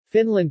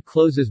Finland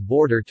closes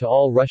border to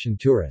all Russian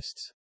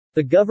tourists.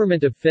 The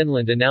government of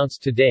Finland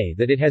announced today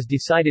that it has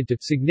decided to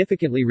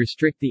significantly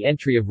restrict the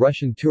entry of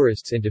Russian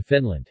tourists into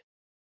Finland.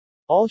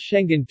 All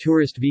Schengen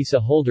tourist visa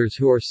holders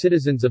who are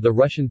citizens of the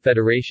Russian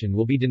Federation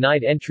will be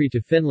denied entry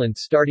to Finland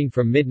starting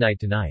from midnight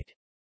tonight.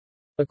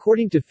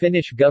 According to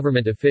Finnish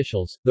government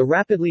officials, the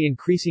rapidly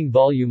increasing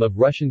volume of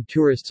Russian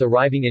tourists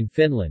arriving in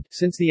Finland,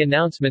 since the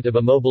announcement of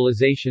a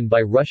mobilization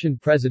by Russian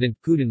President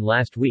Putin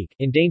last week,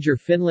 endanger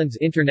Finland's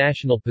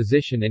international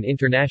position and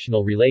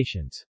international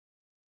relations.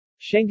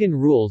 Schengen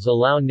rules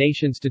allow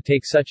nations to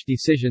take such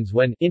decisions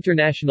when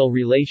international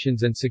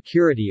relations and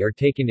security are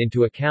taken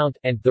into account,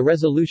 and the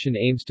resolution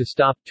aims to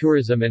stop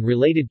tourism and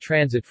related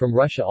transit from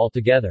Russia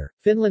altogether,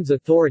 Finland's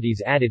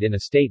authorities added in a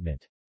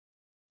statement.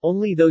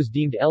 Only those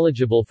deemed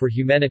eligible for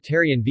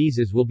humanitarian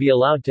visas will be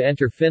allowed to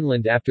enter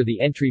Finland after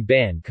the entry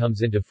ban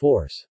comes into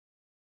force.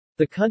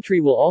 The country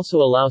will also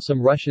allow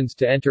some Russians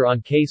to enter on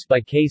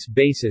case-by-case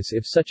basis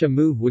if such a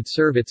move would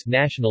serve its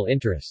national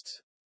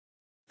interests.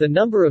 The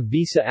number of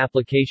visa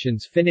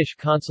applications Finnish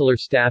consular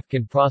staff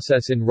can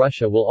process in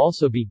Russia will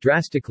also be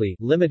drastically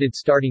limited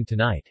starting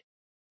tonight.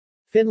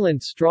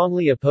 Finland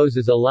strongly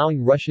opposes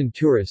allowing Russian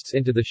tourists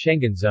into the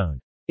Schengen zone.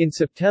 In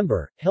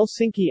September,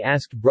 Helsinki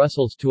asked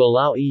Brussels to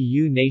allow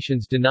EU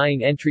nations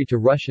denying entry to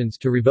Russians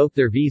to revoke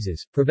their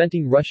visas,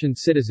 preventing Russian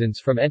citizens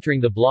from entering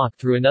the bloc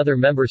through another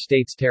member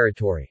state's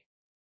territory.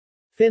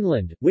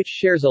 Finland, which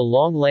shares a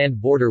long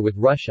land border with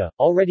Russia,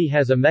 already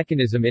has a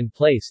mechanism in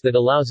place that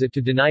allows it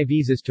to deny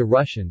visas to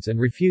Russians and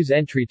refuse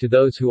entry to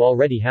those who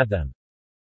already have them.